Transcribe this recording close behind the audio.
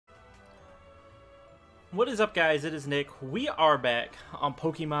What is up, guys? It is Nick. We are back on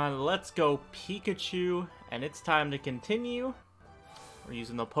Pokemon Let's Go Pikachu, and it's time to continue. We're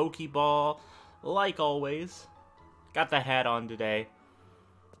using the Pokeball, like always. Got the hat on today.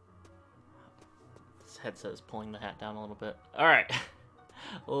 This headset is pulling the hat down a little bit. Alright,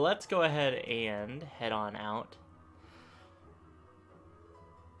 let's go ahead and head on out.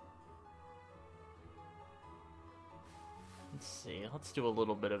 Let's see, let's do a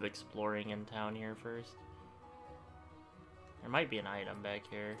little bit of exploring in town here first. There might be an item back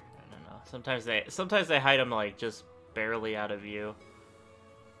here. I don't know. Sometimes they hide them like just barely out of view.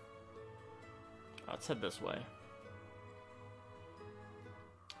 Oh, let's head this way.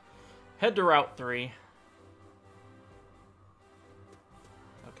 Head to Route 3.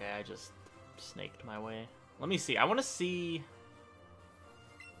 Okay, I just snaked my way. Let me see. I want to see...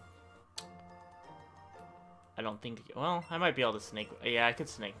 I don't think... Well, I might be able to snake... Yeah, I could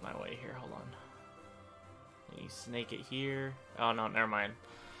snake my way here. Hold on. You snake it here. Oh, no, never mind.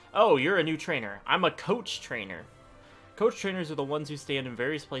 Oh, you're a new trainer. I'm a coach trainer. Coach trainers are the ones who stand in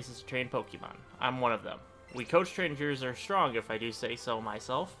various places to train Pokemon. I'm one of them. We coach trainers are strong, if I do say so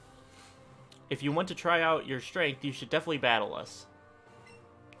myself. If you want to try out your strength, you should definitely battle us.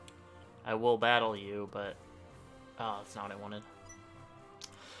 I will battle you, but... Oh, that's not what I wanted.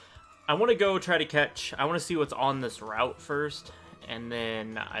 I want to go try to catch... I want to see what's on this route first, and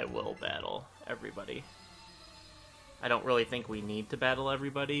then I will battle everybody. I don't really think we need to battle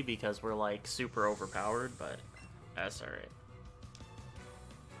everybody because we're, like, super overpowered, but that's alright.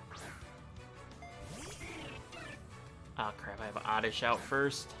 Oh, crap, I have Oddish out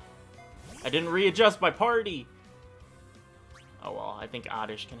first. I didn't readjust my party! Oh, well, I think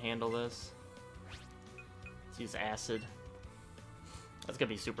Oddish can handle this. Let's use Acid. That's gonna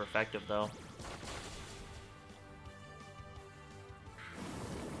be super effective, though.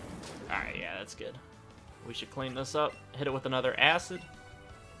 Alright, yeah, that's good. We should clean this up. Hit it with another Acid.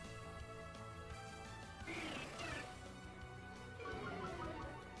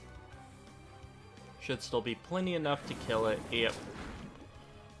 Should still be plenty enough to kill it. Yep.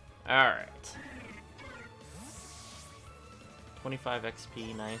 Alright. 25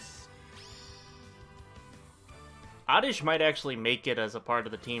 XP, nice. Oddish might actually make it as a part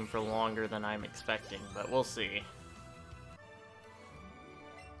of the team for longer than I'm expecting, but we'll see.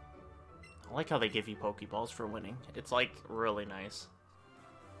 I like how they give you Pokeballs for winning. It's, like, really nice.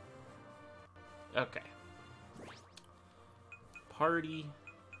 Okay. Party.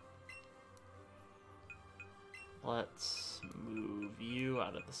 Let's move you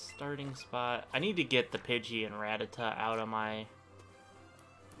out of the starting spot. I need to get the Pidgey and Rattata out of my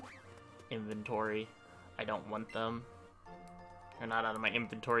inventory. I don't want them. Or not out of my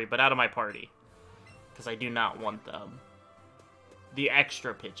inventory, but out of my party. Because I do not want them. The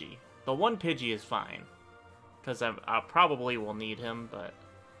extra Pidgey. The one Pidgey is fine. Because I probably will need him, but...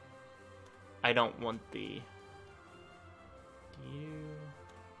 I don't want the...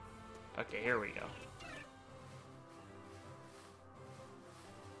 Okay, here we go.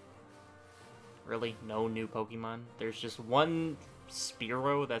 Really? No new Pokemon? There's just one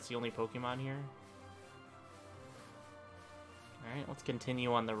Spearow, that's the only Pokemon here? Alright, let's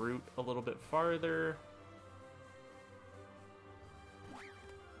continue on the route a little bit farther.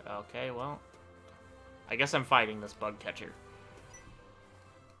 Okay, well... I guess I'm fighting this bug catcher.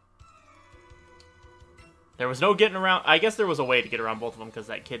 There was no getting around... I guess there was a way to get around both of them because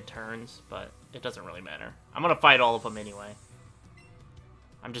that kid turns, but it doesn't really matter. I'm gonna fight all of them anyway.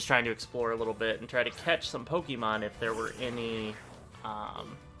 I'm just trying to explore a little bit and try to catch some Pokemon if there were any...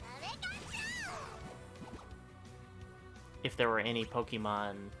 if there were any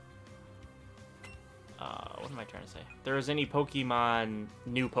Pokemon... what am I trying to say? If there was any Pokemon...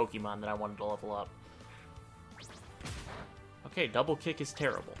 new Pokemon that I wanted to level up. Okay, Double Kick is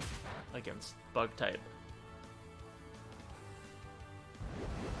terrible against Bug type.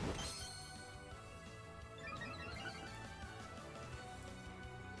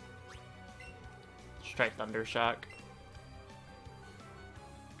 Let's try Thunder Shock.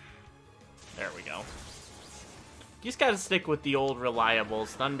 There we go. You just gotta stick with the old reliables.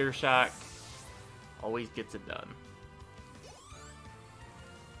 Thunder Shock always gets it done.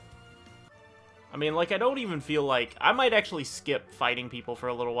 I mean, like, I don't even feel like... I might actually skip fighting people for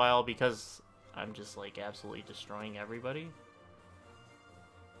a little while because I'm just, like, absolutely destroying everybody.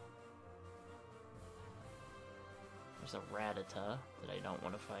 There's a Rattata that I don't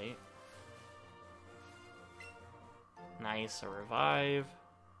want to fight. Nice, a Revive.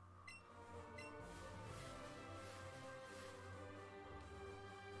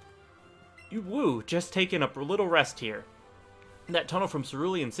 Woo, just taking a little rest here. That tunnel from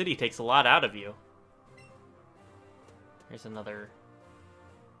Cerulean City takes a lot out of you. Here's another...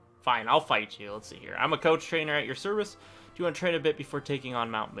 Fine, I'll fight you. Let's see here. I'm a coach trainer at your service. Do you want to train a bit before taking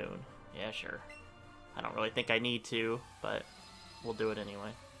on Mount Moon? Yeah, sure. I don't really think I need to, but we'll do it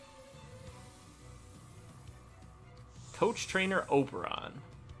anyway. Coach trainer Oberon.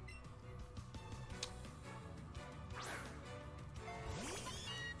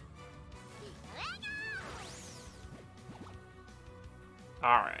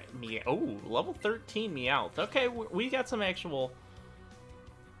 Alright, oh, level 13 Meowth. Okay, we got some actual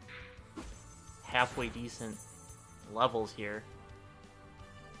halfway decent levels here.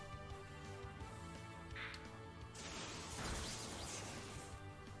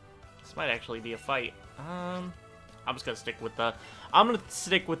 This might actually be a fight. I'm just gonna stick with the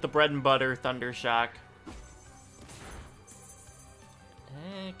bread and butter Thunder Shock.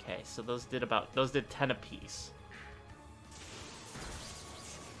 Okay, so those did 10 apiece.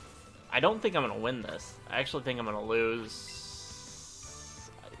 I don't think I'm going to win this. I actually think I'm going to lose.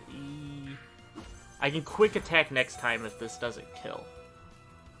 I can quick attack next time if this doesn't kill.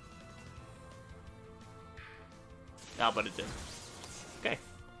 Oh, but it did. Okay.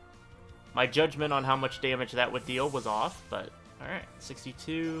 My judgment on how much damage that would deal was off, but alright.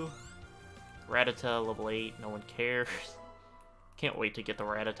 62. Rattata, level 8. No one cares. Can't wait to get the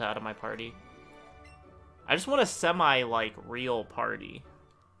Rattata out of my party. I just want a semi, like, real party.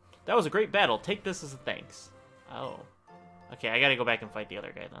 That was a great battle. Take this as a thanks. Oh. Okay, I gotta go back and fight the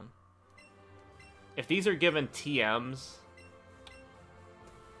other guy then. If these are given TMs,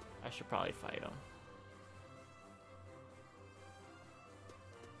 I should probably fight him.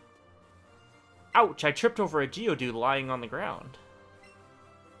 Ouch! I tripped over a Geodude lying on the ground.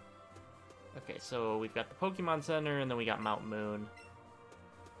 Okay, so we've got the Pokemon Center, and then we got Mount Moon.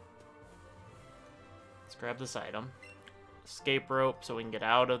 Let's grab this item. Escape rope so we can get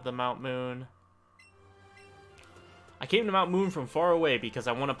out of the Mount Moon. I came to Mount Moon from far away because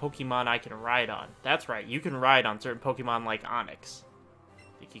I want a Pokemon I can ride on. That's right, you can ride on certain Pokemon like Onix.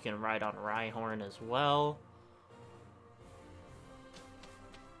 I think you can ride on Rhyhorn as well.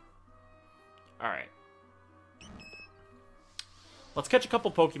 Alright. Let's catch a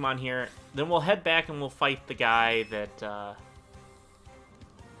couple Pokemon here. Then we'll head back and we'll fight the guy that...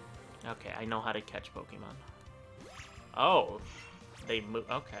 Okay, I know how to catch Pokemon. Oh, they move.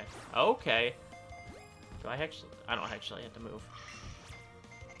 Okay. Okay. Do I actually? I don't actually have to move.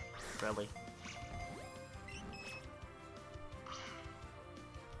 Really.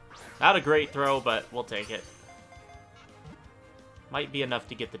 Not a great throw, but we'll take it. Might be enough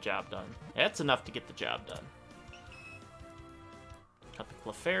to get the job done. That's enough to get the job done. Cut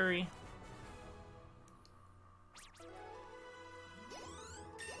the Clefairy.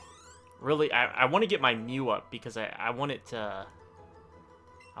 Really, I want to get my Mew up because I want it to...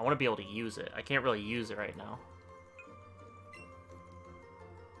 I want to be able to use it. I can't really use it right now.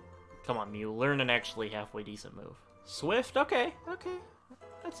 Come on, Mew. Learn an actually halfway decent move. Swift? Okay, okay.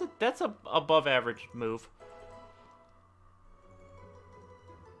 That's a above average move.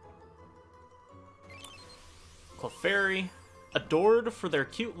 Clefairy. Adored for their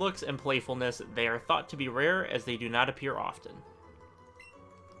cute looks and playfulness, they are thought to be rare as they do not appear often.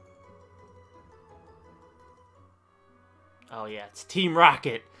 Oh yeah, it's Team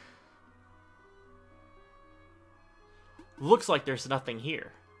Rocket. Looks like there's nothing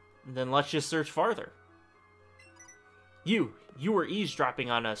here. Then let's just search farther. You were eavesdropping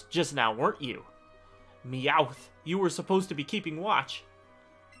on us just now, weren't you? Meowth, you were supposed to be keeping watch.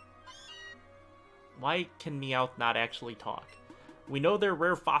 Why can Meowth not actually talk? We know there are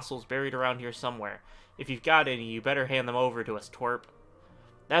rare fossils buried around here somewhere. If you've got any, you better hand them over to us, twerp.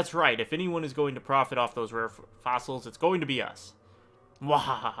 That's right, if anyone is going to profit off those rare fossils, it's going to be us.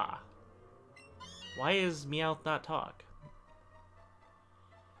 Wahahaha. Why is Meowth not talk?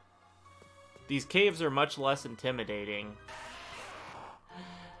 These caves are much less intimidating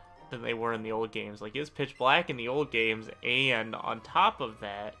than they were in the old games. Like, it's pitch black in the old games, and on top of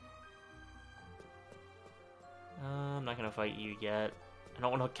that... I'm not gonna fight you yet. I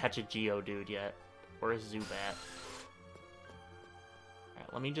don't want to catch a Geodude yet. Or a Zubat.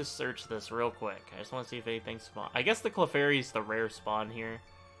 Alright, let me just search this real quick. I just want to see if anything spawn. I guess the Clefairy is the rare spawn here.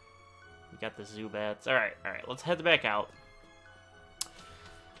 We got the Zubats. Alright, let's head back out.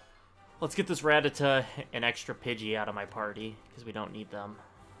 Let's get this Rattata and extra Pidgey out of my party, because we don't need them.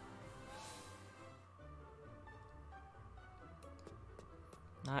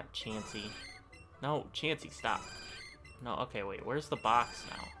 Not Chansey. No, Chansey, stop. No, okay, wait, where's the box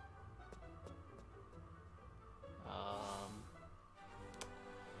now?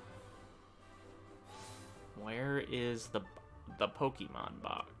 Where is the Pokemon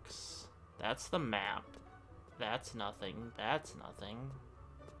box? That's the map. That's nothing. That's nothing.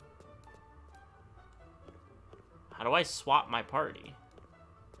 How do I swap my party?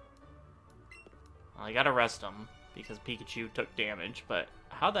 Well, I gotta rest him because Pikachu took damage, but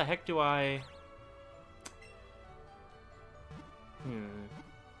how the heck do I...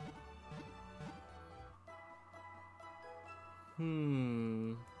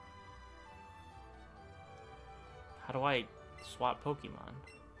 How do I swap Pokemon?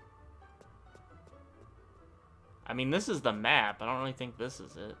 I mean, this is the map. I don't really think this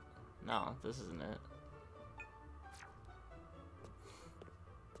is it. No, this isn't it.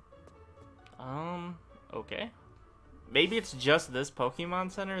 Okay. Maybe it's just this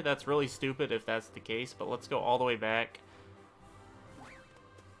Pokemon Center? That's really stupid if that's the case, but let's go all the way back.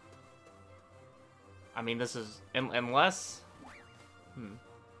 I mean, this is... Unless...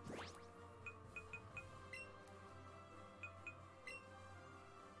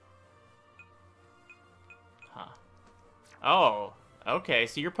 Huh. Oh, okay.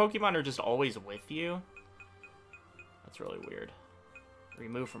 So your Pokemon are just always with you? That's really weird.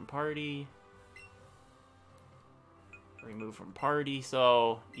 Remove from party. Remove from party.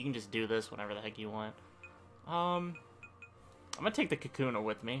 So you can just do this whenever the heck you want. I'm gonna take the Kakuna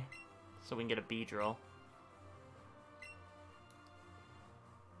with me so we can get a Beedrill.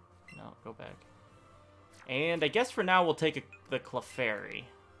 No, go back. And I guess for now we'll take the Clefairy.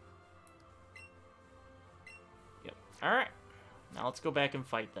 Yep. Alright. Now let's go back and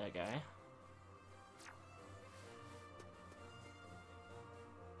fight that guy.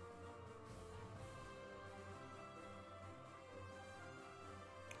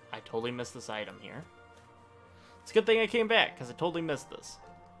 I totally missed this item here. It's a good thing I came back, because I totally missed this.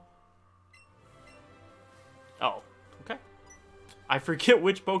 Oh, okay. I forget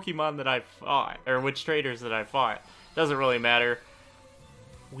which Pokemon that I fought, or which trainers that I fought. Doesn't really matter.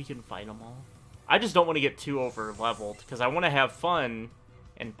 We can fight them all. I just don't want to get too over-leveled, because I want to have fun,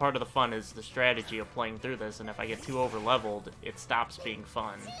 and part of the fun is the strategy of playing through this, and if I get too over-leveled, it stops being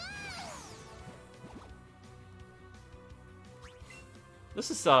fun. This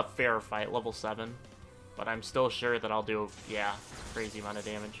is a fair fight, level 7, but I'm still sure that I'll do, yeah, crazy amount of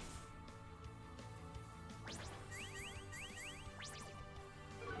damage.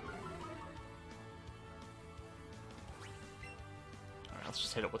 Alright, let's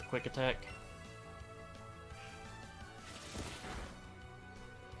just hit it with a quick attack.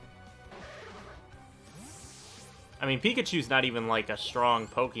 I mean, Pikachu's not even, like, a strong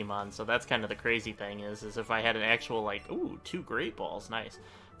Pokemon, so that's kind of the crazy thing is if I had an actual, like... Ooh, 2 Great Balls, nice.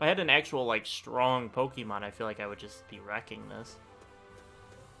 If I had an actual, like, strong Pokemon, I feel like I would just be wrecking this.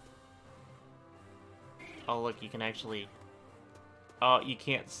 Oh, look, you can actually... Oh, you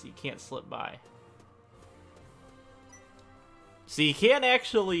can't slip by. So you can't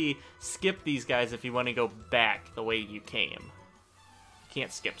actually skip these guys if you want to go back the way you came. You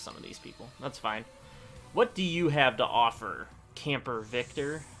can't skip some of these people. That's fine. What do you have to offer, Camper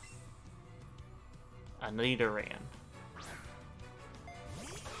Victor? A Nidoran.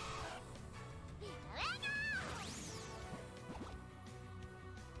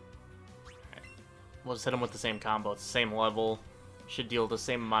 Alright. We'll just hit him with the same combo. It's the same level. Should deal the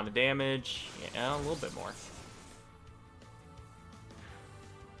same amount of damage. Yeah, a little bit more.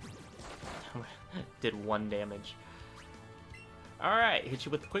 Did 1 damage. Alright, hit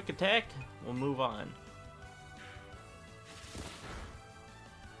you with the quick attack. We'll move on.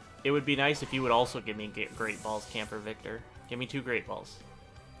 It would be nice if you would also give me Great Balls, Camper Victor. Give me 2 Great Balls.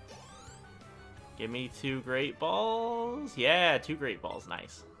 Give me 2 Great Balls. Yeah, 2 Great Balls.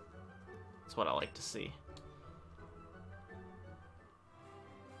 Nice. That's what I like to see.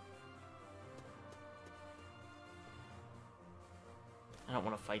 I don't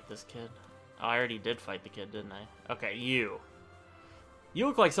want to fight this kid. Oh, I already did fight the kid, didn't I? Okay, you. You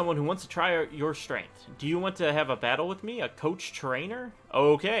look like someone who wants to try your strength. Do you want to have a battle with me? A coach trainer?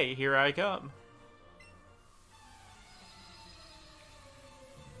 Okay, here I come.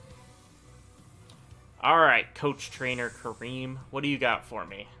 Alright, coach trainer Kareem. What do you got for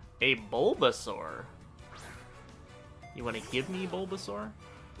me? A Bulbasaur. You want to give me Bulbasaur?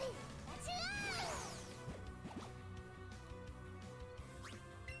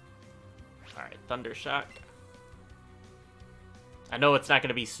 Alright, Thunder Shock. I know it's not going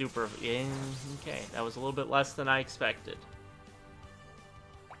to be super... Yeah, okay, that was a little bit less than I expected.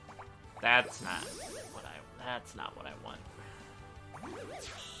 That's not what I want.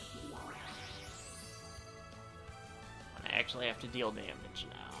 I actually have to deal damage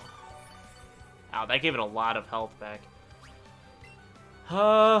now. Ow, that gave it a lot of health back.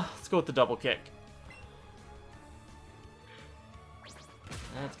 Let's go with the double kick.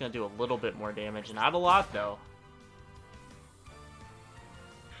 That's going to do a little bit more damage. Not a lot, though.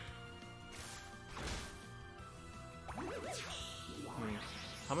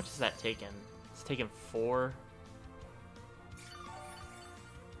 much is that taken? It's taken 4.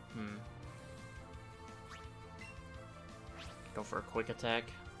 Go for a quick attack.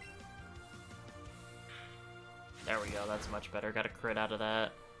 There we go, that's much better. Got a crit out of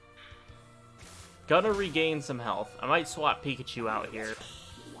that. Gonna regain some health. I might swap Pikachu out here.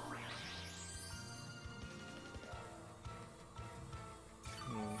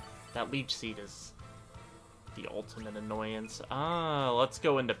 That Leech Seed is the ultimate annoyance. Let's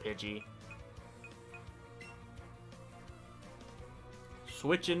go into Pidgey.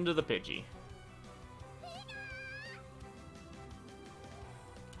 Switch into the Pidgey.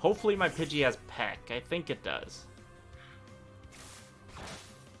 Hopefully my Pidgey has Peck. I think it does.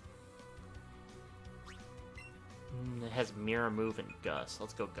 It has Mirror Move and Gust.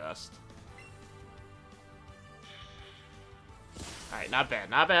 Let's go Gust. Alright, not bad.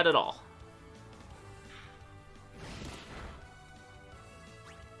 Not bad at all.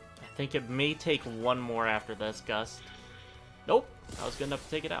 I think it may take one more after this, Gust. Nope. I was good enough to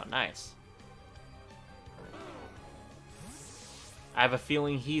take it out. Nice. I have a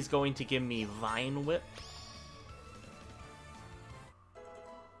feeling he's going to give me Vine Whip.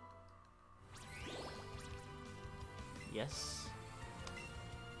 Yes.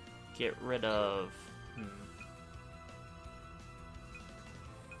 Get rid of...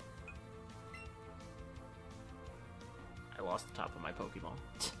 I lost the top of my Pokemon.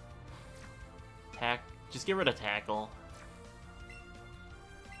 Just get rid of Tackle.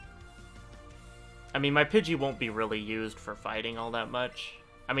 I mean, my Pidgey won't be really used for fighting all that much.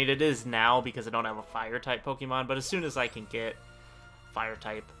 I mean, it is now because I don't have a Fire-type Pokemon, but as soon as I can get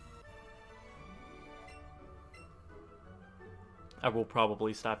Fire-type, I will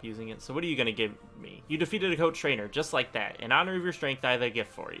probably stop using it. So what are you going to give me? You defeated a coach trainer, just like that. In honor of your strength, I have a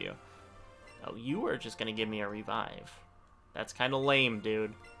gift for you. Oh, you are just going to give me a revive. That's kind of lame,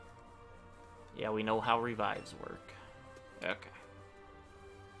 dude. Yeah, we know how revives work. Okay.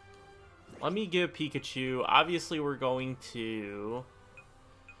 Let me give Pikachu... Obviously, we're going to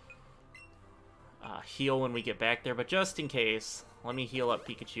heal when we get back there, but just in case, let me heal up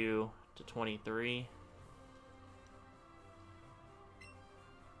Pikachu to 23.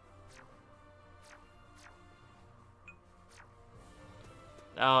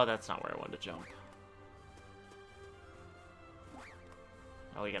 Oh, that's not where I wanted to jump.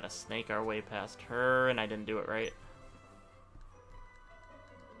 Oh, we gotta snake our way past her, and I didn't do it right.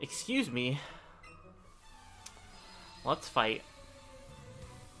 Excuse me. Let's fight.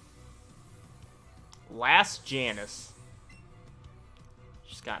 Last Janice.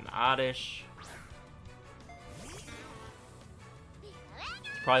 She's got an Oddish.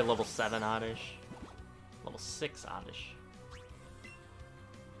 It's probably level 7 Oddish. Level 6 Oddish.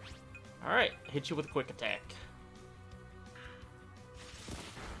 Alright, hit you with a quick attack.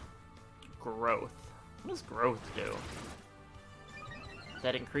 Growth. What does growth do?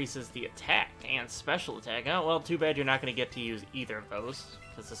 That increases the attack and special attack. Oh, well, too bad you're not going to get to use either of those,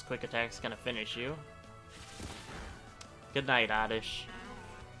 because this quick attack's going to finish you. Good night, Oddish.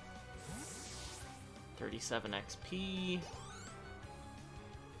 37 XP.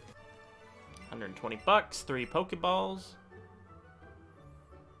 120 bucks, 3 Pokeballs.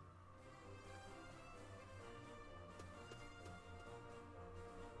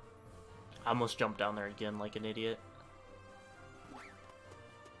 I almost jumped down there again like an idiot.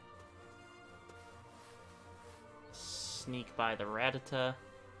 Sneak by the Rattata.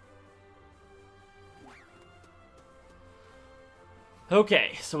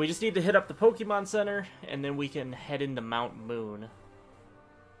 Okay, so we just need to hit up the Pokemon Center, and then we can head into Mount Moon.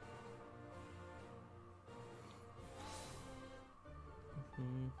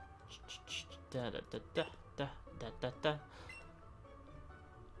 Da da da da da da da da.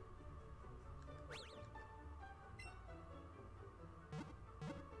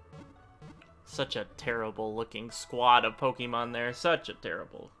 Such a terrible looking squad of Pokemon there. Such a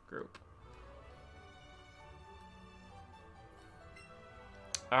terrible group.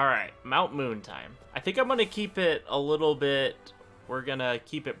 Alright, Mount Moon time. I think I'm going to keep it a little bit... We're going to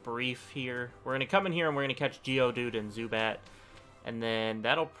keep it brief here. We're going to come in here and we're going to catch Geodude and Zubat. And then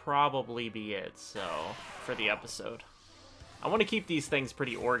that'll probably be it, so, for the episode. I want to keep these things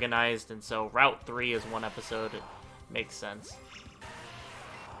pretty organized, and so Route 3 is one episode. It makes sense.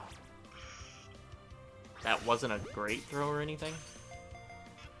 That wasn't a great throw or anything.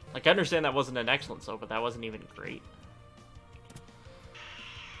 Like, I understand that wasn't an excellent throw, but that wasn't even great.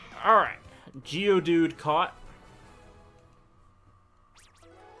 Alright. Geodude caught.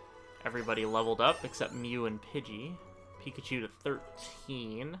 Everybody leveled up except Mew and Pidgey. Pikachu to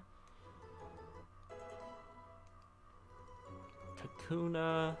 13.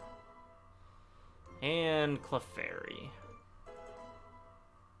 Kakuna, and Clefairy.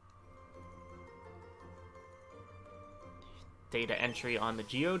 Data entry on the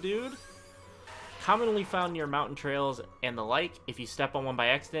Geodude. Commonly found near mountain trails and the like. If you step on one by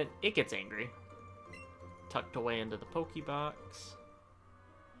accident, it gets angry. Tucked away into the Pokebox.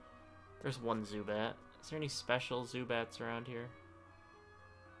 There's one Zubat. Is there any special Zubats around here?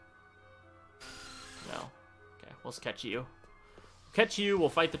 No. Okay, we'll catch you. Catch you, we'll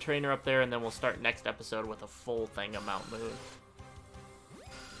fight the trainer up there, and then we'll start next episode with a full thing of Mount Moon.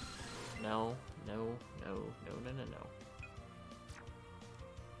 No, no, no, no, no, no, no.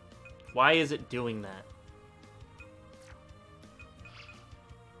 Why is it doing that?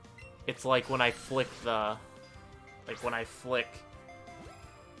 It's like when I flick the... Like when I flick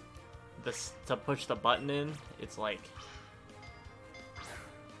this to push the button in, it's like...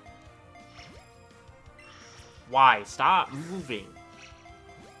 Why? Stop moving.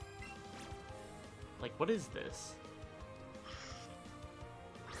 Like, what is this?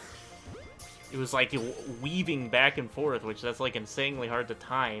 It was like weaving back and forth, which that's like insanely hard to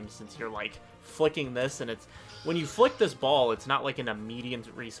time since you're like flicking this, and it's when you flick this ball, it's not like an immediate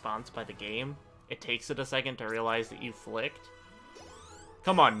response by the game. It takes it a second to realize that you flicked.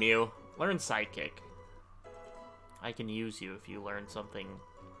 Come on, Mew. Learn Sidekick. I can use you if you learn something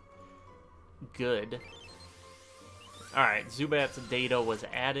good. Alright, Zubat's data was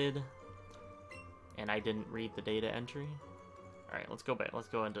added. And I didn't read the data entry. Alright, let's go back. Let's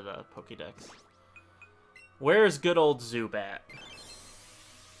go into the Pokédex. Where's good old Zubat?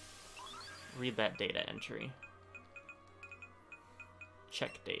 Read that data entry.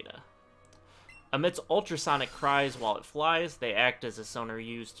 Check data. Emits ultrasonic cries while it flies. They act as a sonar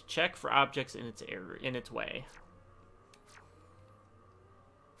used to check for objects in its way.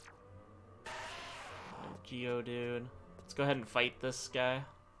 Geodude. Let's go ahead and fight this guy.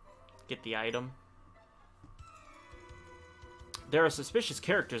 Get the item. There are suspicious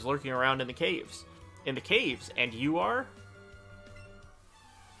characters lurking around in the caves. In the caves, and you are?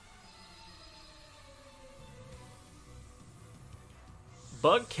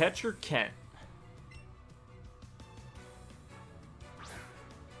 Bug Catcher Kent.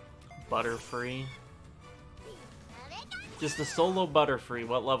 Butterfree. Just a solo Butterfree.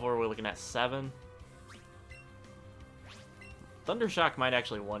 What level are we looking at? 7? Thundershock might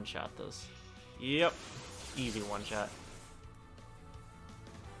actually one-shot this. Yep. Easy one-shot.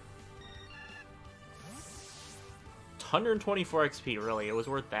 124 XP, really. It was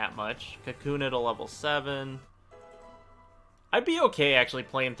worth that much. Kakuna to level 7. I'd be okay actually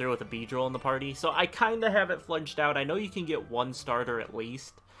playing through with a Beedrill in the party, so I kind of have it fledged out. I know you can get one starter at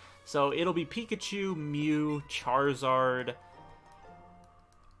least. So it'll be Pikachu, Mew, Charizard.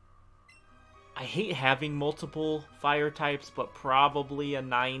 I hate having multiple fire types, but probably a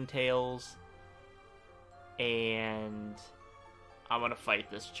Ninetales. And I'm going to fight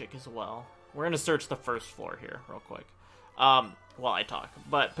this chick as well. We're going to search the first floor here real quick. While I talk.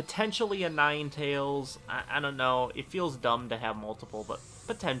 But potentially a Ninetales. I don't know. It feels dumb to have multiple, but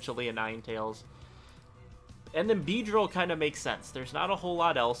potentially a Ninetales. And then Beedrill kind of makes sense. There's not a whole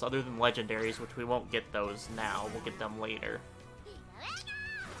lot else other than legendaries, which we won't get those now. We'll get them later.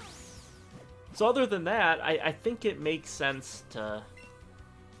 So other than that, I think it makes sense to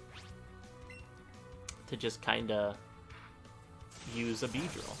just kind of use a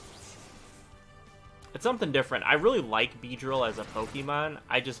Beedrill. It's something different. I really like Beedrill as a Pokemon.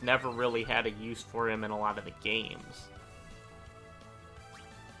 I just never really had a use for him in a lot of the games.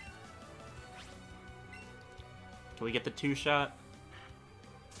 Can we get the 2-shot?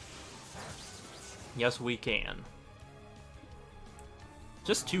 Yes, we can.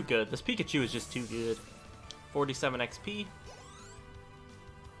 Just too good. This Pikachu is just too good. 47 XP.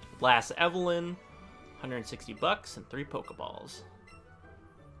 Last Evelyn. 160 bucks and 3 Pokeballs.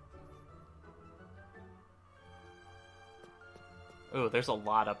 Oh, there's a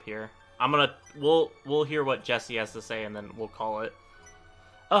lot up here. We'll hear what Jesse has to say and then we'll call it.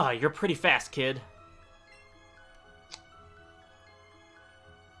 Oh, you're pretty fast, kid.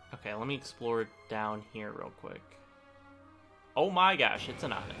 Okay, let me explore down here real quick. Oh my gosh, it's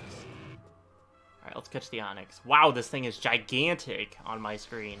an Onix. Alright, let's catch the Onix. Wow, this thing is gigantic on my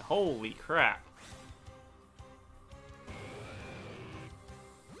screen. Holy crap.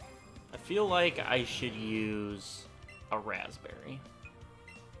 I feel like I should use a Raspberry.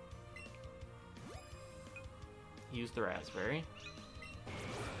 Use the Raspberry.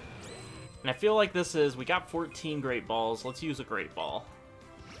 And I feel like this is... We got 14 Great Balls. Let's use a Great Ball.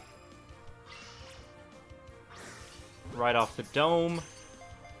 Right off the dome.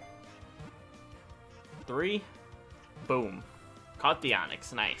 3. Boom. Caught the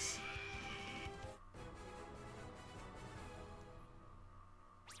Onix. Nice.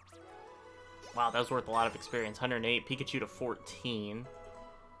 Wow, that was worth a lot of experience. 108. Pikachu to 14.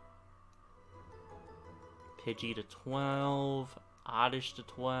 Pidgey to 12. Oddish to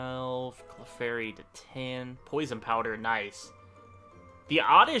 12. Clefairy to 10. Poison Powder. Nice. The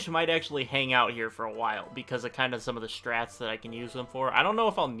Oddish might actually hang out here for a while because of kind of some of the strats that I can use them for. I don't know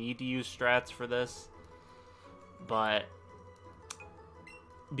if I'll need to use strats for this, but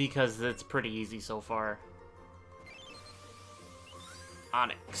because it's pretty easy so far.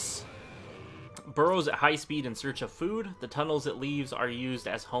 Onix. Burrows at high speed in search of food. The tunnels it leaves are used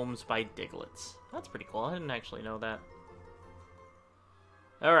as homes by Diglets. That's pretty cool. I didn't actually know that.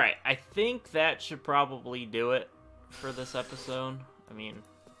 Alright, I think that should probably do it for this episode. I mean,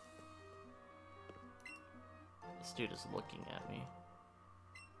 this dude is looking at me.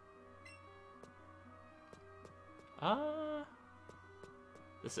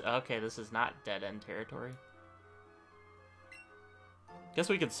 This is not dead-end territory. Guess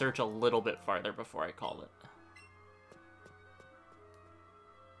we could search a little bit farther before I call it.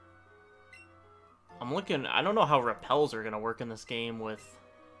 I'm looking... I don't know how repels are going to work in this game with...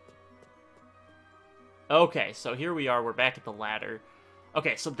 Okay, so here we are. We're back at the ladder.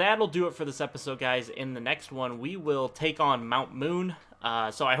 Okay, so that'll do it for this episode, guys. In the next one, we will take on Mount Moon.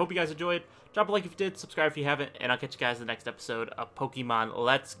 So I hope you guys enjoyed. Drop a like if you did, subscribe if you haven't, and I'll catch you guys in the next episode of Pokemon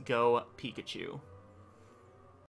Let's Go Pikachu.